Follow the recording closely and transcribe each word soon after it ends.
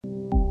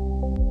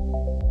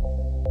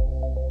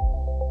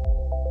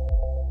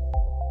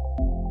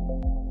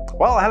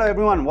Well, hello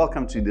everyone.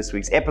 Welcome to this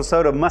week's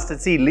episode of Mustard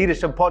Seed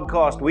Leadership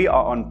Podcast. We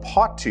are on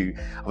part 2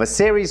 of a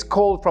series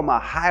called From a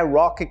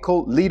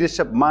Hierarchical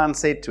Leadership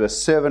Mindset to a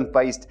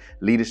Servant-Based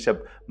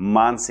Leadership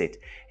Mindset.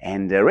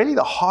 And really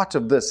the heart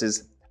of this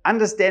is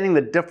understanding the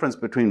difference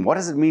between what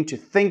does it mean to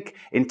think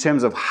in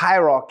terms of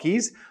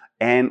hierarchies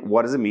and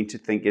what does it mean to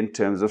think in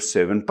terms of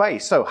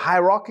servant-based. So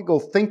hierarchical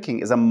thinking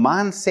is a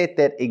mindset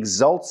that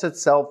exalts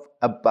itself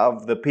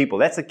above the people.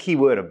 That's a key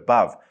word,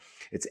 above.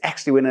 It's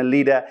actually when a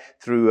leader,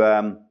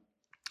 through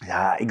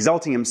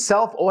exalting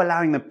himself or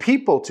allowing the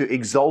people to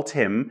exalt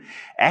him,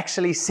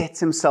 actually sets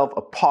himself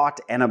apart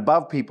and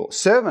above people.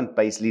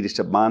 Servant-based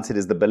leadership mindset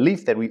is the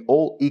belief that we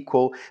all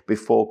equal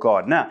before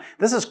God. Now,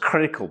 this is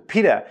critical.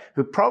 Peter,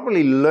 who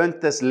probably learned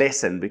this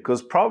lesson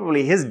because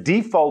probably his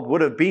default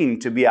would have been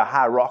to be a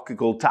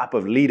hierarchical type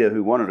of leader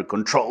who wanted to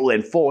control,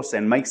 enforce,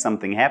 and make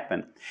something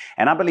happen.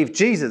 And I believe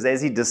Jesus,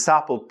 as he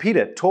discipled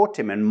Peter, taught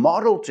him and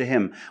modeled to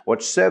him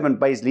what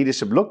servant-based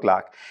leadership looked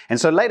like. And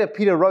so later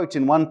Peter wrote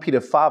in 1 Peter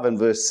 5 and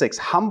verse 6,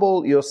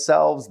 "Humble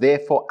yourselves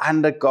therefore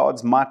under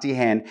God's mighty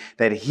hand,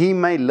 that he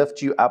may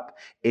lift you up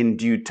in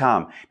due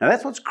time." Now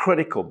that's what's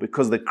critical,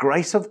 because the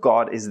grace of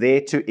God is there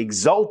to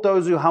exalt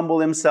those who humble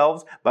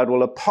themselves, but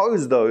will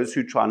oppose those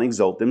who try and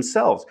exalt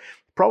themselves.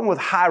 The problem with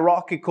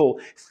hierarchical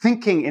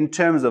thinking in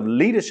terms of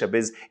leadership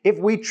is if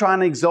we try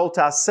and exalt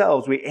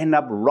ourselves, we end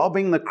up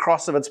robbing the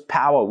cross of its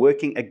power,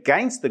 working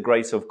against the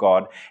grace of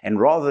God,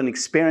 and rather than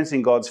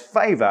experiencing God's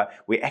favor,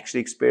 we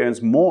actually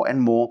experience more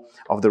and more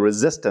of the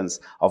resistance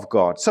of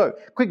God. So,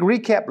 quick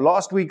recap,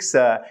 last week's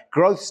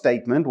growth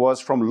statement was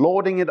from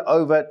lording it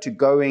over to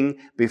going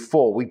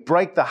before. We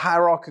break the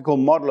hierarchical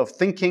model of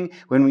thinking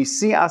when we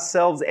see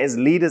ourselves as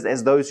leaders,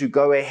 as those who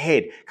go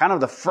ahead, kind of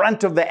the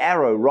front of the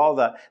arrow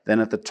rather than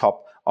at the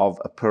top of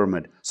a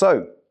pyramid.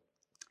 So,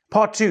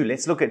 part 2,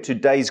 let's look at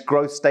today's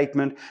growth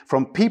statement,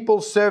 from people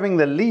serving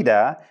the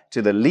leader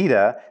to the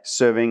leader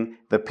serving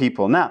the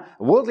people. Now,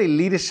 a worldly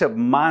leadership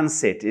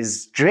mindset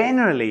is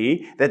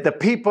generally that the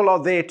people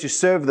are there to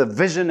serve the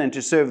vision and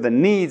to serve the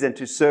needs and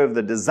to serve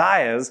the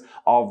desires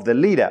of the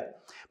leader.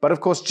 But of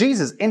course,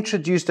 Jesus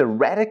introduced a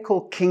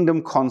radical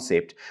kingdom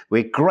concept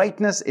where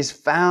greatness is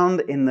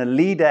found in the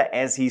leader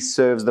as he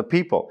serves the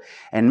people.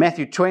 And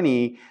Matthew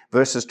 20,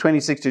 verses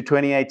 26 to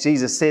 28,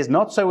 Jesus says,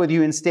 "Not so with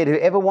you. Instead,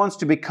 whoever wants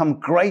to become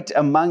great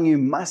among you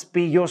must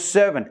be your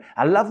servant."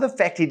 I love the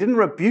fact he didn't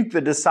rebuke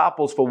the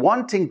disciples for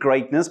wanting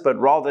greatness, but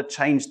rather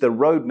changed the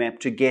roadmap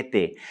to get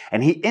there.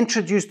 And he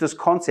introduced this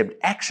concept.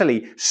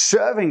 Actually,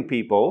 serving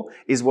people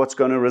is what's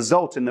going to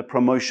result in the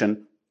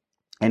promotion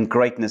and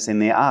greatness in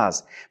their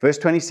eyes. Verse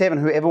 27,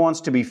 "Whoever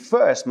wants to be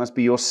first must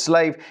be your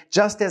slave,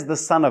 just as the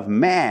Son of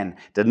Man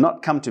did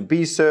not come to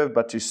be served,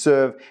 but to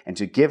serve and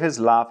to give his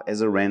life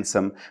as a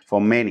ransom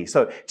for many."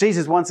 So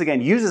Jesus once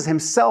again uses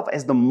himself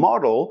as the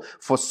model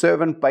for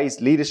servant-based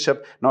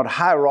leadership, not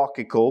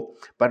hierarchical,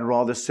 but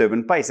rather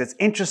servant-based. It's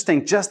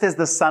interesting, just as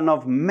the Son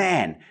of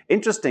Man.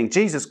 Interesting,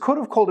 Jesus could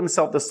have called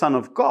himself the Son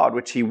of God,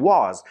 which he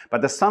was,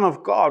 but the Son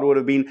of God would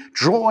have been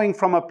drawing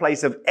from a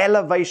place of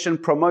elevation,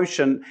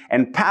 promotion,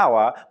 and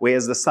power,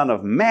 whereas the Son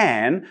of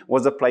Man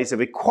was a place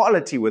of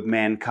equality with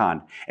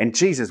mankind. And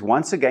Jesus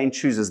once again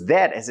chooses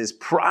that as his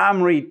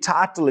primary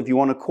title, if you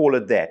want to call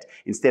it that.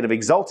 Instead of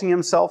exalting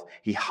himself,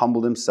 he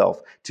humbled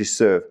himself to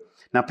serve.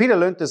 Now, Peter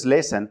learned this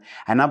lesson,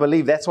 and I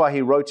believe that's why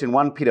he wrote in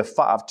 1 Peter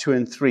 5, 2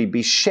 and 3,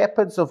 "Be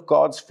shepherds of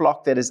God's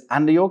flock that is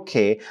under your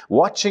care,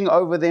 watching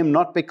over them,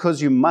 not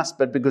because you must,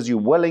 but because you're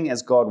willing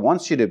as God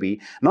wants you to be,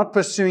 not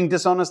pursuing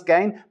dishonest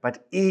gain,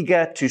 but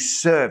eager to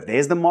serve."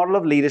 There's the model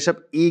of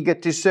leadership, eager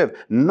to serve.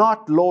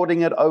 Not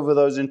lording it over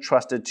those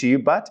entrusted to you,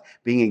 but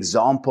being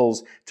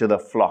examples to the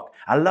flock.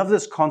 I love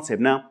this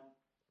concept. Now,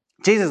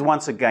 Jesus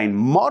once again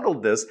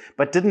modeled this,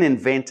 but didn't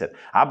invent it.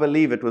 I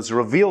believe it was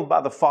revealed by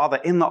the Father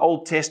in the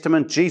Old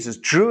Testament. Jesus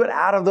drew it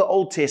out of the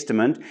Old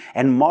Testament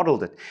and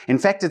modeled it. In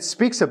fact, it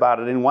speaks about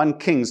it in 1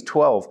 Kings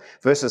 12,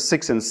 verses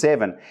 6 and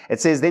 7.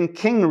 It says, "Then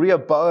King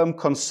Rehoboam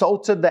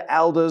consulted the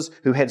elders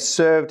who had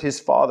served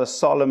his father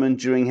Solomon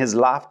during his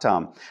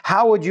lifetime.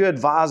 'How would you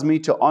advise me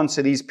to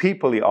answer these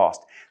people?' he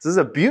asked." This is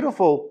a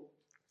beautiful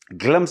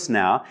glimpse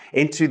now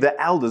into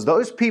the elders,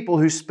 those people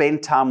who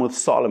spent time with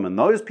Solomon,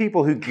 those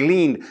people who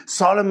gleaned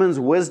Solomon's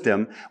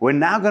wisdom, were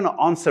now going to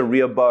answer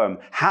Rehoboam.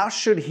 How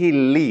should he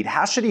lead?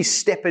 How should he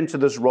step into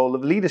this role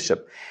of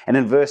leadership? And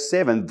in verse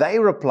 7, they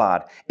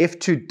replied, "If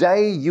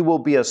today you will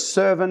be a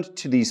servant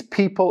to these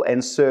people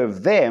and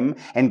serve them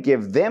and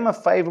give them a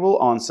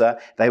favorable answer,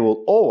 they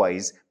will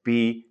always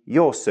be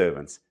your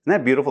servants." Isn't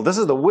that beautiful? This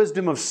is the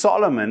wisdom of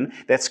Solomon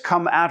that's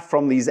come out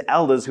from these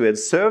elders who had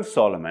served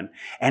Solomon.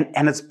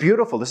 And it's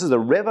beautiful. This is the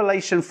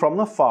revelation from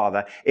the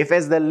Father. If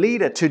as the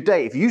leader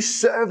today, if you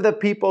serve the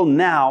people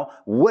now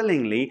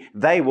willingly,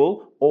 they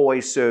will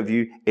always serve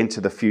you into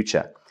the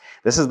future.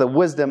 This is the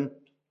wisdom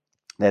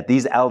that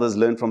these elders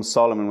learned from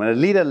Solomon. When a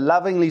leader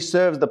lovingly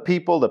serves the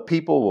people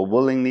will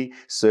willingly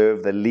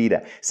serve the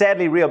leader.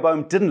 Sadly,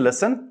 Rehoboam didn't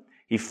listen.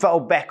 He fell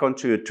back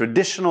onto a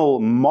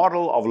traditional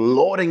model of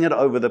lording it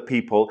over the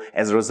people.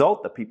 As a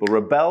result, the people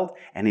rebelled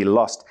and he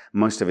lost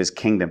most of his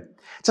kingdom.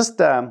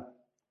 Just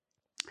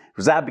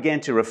Because I began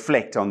to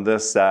reflect on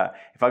this.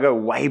 If I go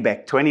way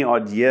back 20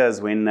 odd years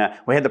when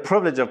we had the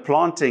privilege of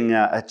planting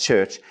a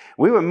church,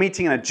 we were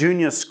meeting in a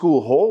junior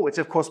school hall, which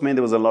of course meant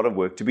there was a lot of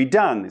work to be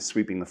done.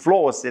 Sweeping the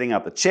floors, setting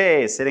up the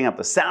chairs, setting up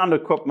the sound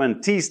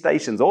equipment, tea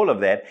stations, all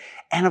of that.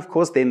 And of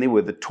course then there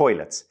were the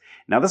toilets.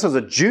 Now this was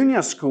a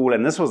junior school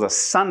and this was a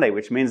Sunday,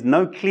 which means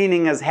no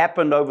cleaning has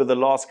happened over the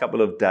last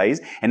couple of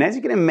days. And as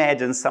you can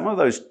imagine, some of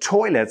those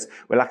toilets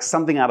were like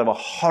something out of a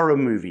horror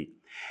movie.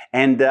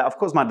 And of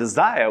course, my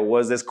desire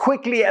was as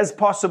quickly as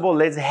possible,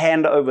 let's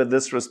hand over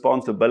this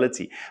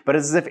responsibility. But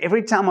it's as if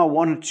every time I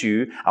wanted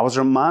to, I was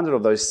reminded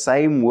of those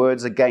same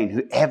words again.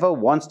 Whoever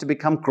wants to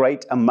become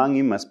great among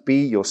you must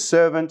be your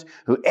servant.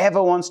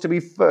 Whoever wants to be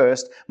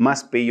first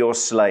must be your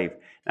slave.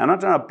 Now, I'm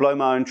not trying to blow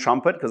my own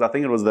trumpet because I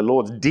think it was the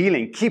Lord's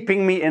dealing,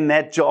 keeping me in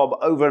that job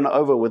over and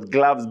over with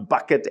gloves,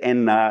 bucket,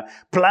 and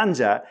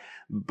plunger.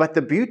 But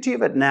the beauty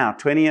of it now,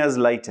 20 years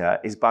later,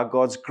 is by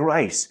God's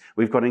grace,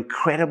 we've got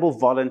incredible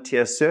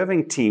volunteer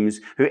serving teams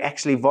who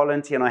actually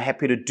volunteer and are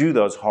happy to do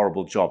those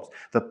horrible jobs.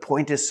 The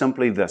point is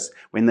simply this: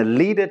 when the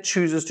leader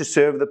chooses to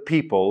serve the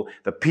people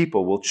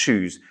will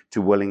choose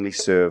to willingly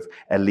serve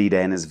a leader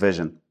and his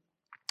vision.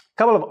 A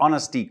couple of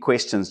honesty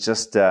questions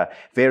just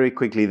very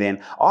quickly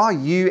then. Are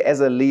you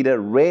as a leader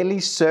really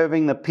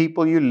serving the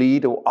people you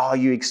lead, or are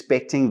you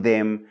expecting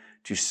them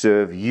to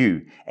serve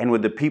you? And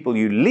would the people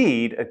you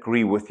lead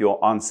agree with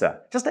your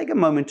answer? Just take a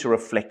moment to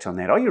reflect on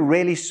that. Are you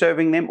really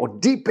serving them, or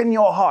deep in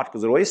your heart,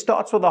 because it always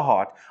starts with the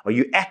heart, are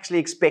you actually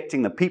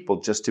expecting the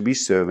people just to be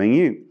serving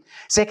you?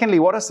 Secondly,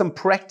 what are some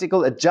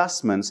practical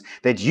adjustments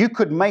that you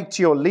could make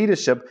to your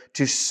leadership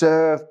to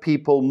serve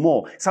people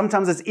more?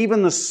 Sometimes it's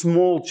even the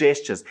small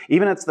gestures,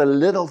 even it's the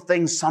little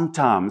things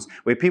sometimes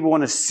where people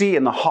want to see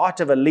in the heart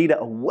of a leader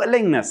a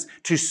willingness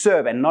to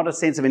serve and not a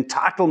sense of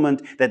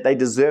entitlement that they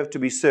deserve to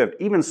be served.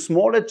 Even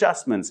small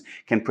adjustments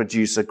can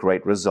produce a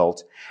great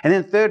result. And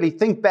then thirdly,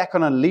 think back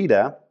on a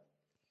leader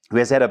who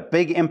has had a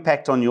big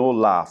impact on your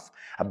life.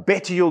 I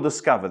bet you you'll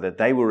discover that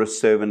they were a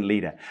servant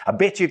leader. I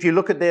bet you if you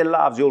look at their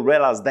lives, you'll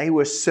realize they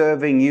were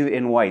serving you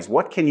in ways.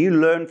 What can you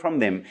learn from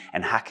them,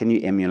 and how can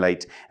you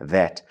emulate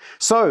that?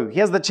 So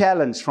here's the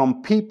challenge: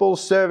 from people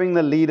serving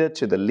the leader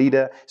to the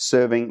leader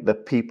serving the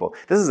people.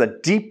 This is a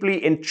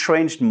deeply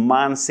entrenched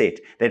mindset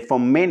that for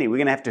many, we're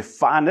going to have to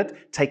find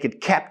it, take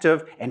it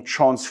captive, and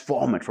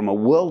transform it from a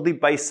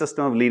worldly-based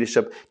system of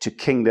leadership to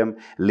kingdom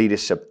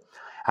leadership.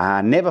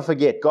 Never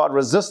forget, God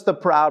resists the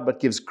proud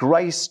but gives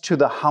grace to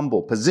the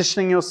humble.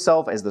 Positioning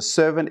yourself as the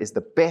servant is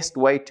the best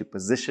way to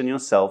position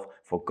yourself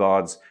for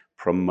God's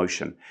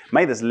promotion.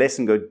 May this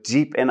lesson go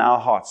deep in our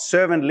hearts.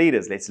 Servant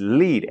leaders, let's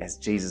lead as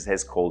Jesus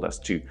has called us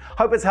to.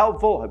 Hope it's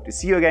helpful. Hope to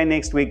see you again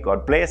next week.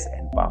 God bless,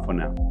 and bye for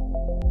now.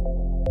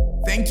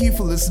 Thank you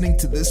for listening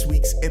to this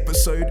week's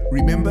episode.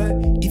 Remember,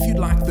 if you'd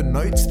like the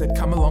notes that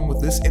come along with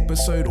this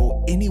episode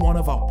or any one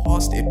of our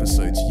past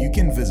episodes, you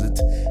can visit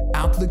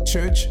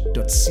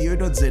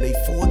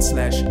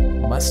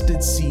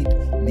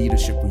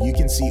outlookchurch.co.za/mustardseed-leadership, where you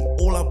can see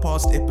all our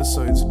past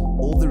episodes,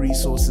 all the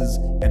resources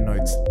and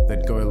notes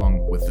that go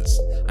along with this.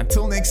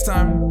 Until next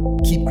time,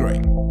 keep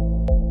growing.